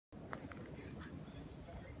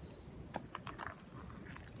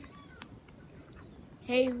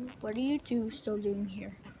Hey, what are you two still doing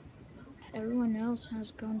here? Everyone else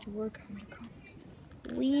has gone to work on the comics.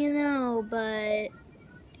 We know, but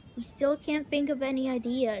we still can't think of any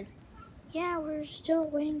ideas. Yeah, we're still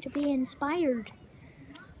waiting to be inspired.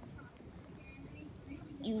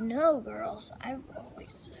 You know, girls, I've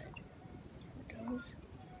always said,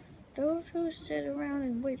 those who sit around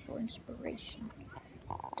and wait for inspiration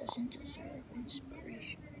doesn't deserve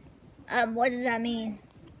inspiration. What does that mean?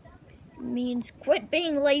 It means quit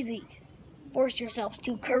being lazy. Force yourselves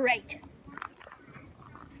to create.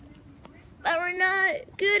 But we're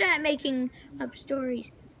not good at making up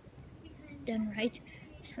stories. Then write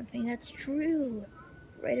something that's true.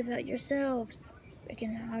 Write about yourselves. Make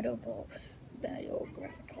an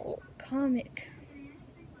autobiographical comic.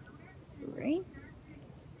 Right?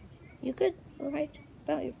 You could write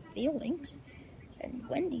about your feelings. And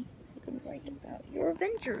Wendy, you can write about your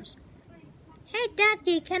adventures. Hey,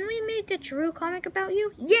 Daddy, can we make a true comic about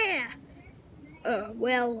you? Yeah!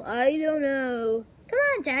 Well, I don't know. Come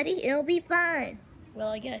on, Daddy, it'll be fun. Well,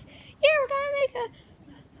 I guess. Yeah, we're gonna make a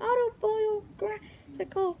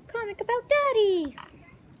autobiographical comic about Daddy.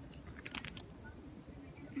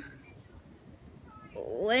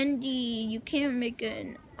 Wendy, you can't make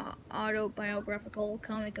an autobiographical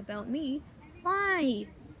comic about me. Why?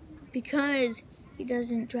 Because he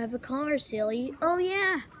doesn't drive a car, silly. Oh,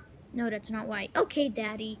 yeah. No, that's not why. Okay,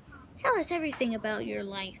 Daddy. Tell us everything about your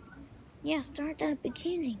life. Yeah, start at the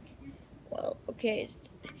beginning. Well, okay.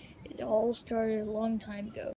 It all started a long time ago.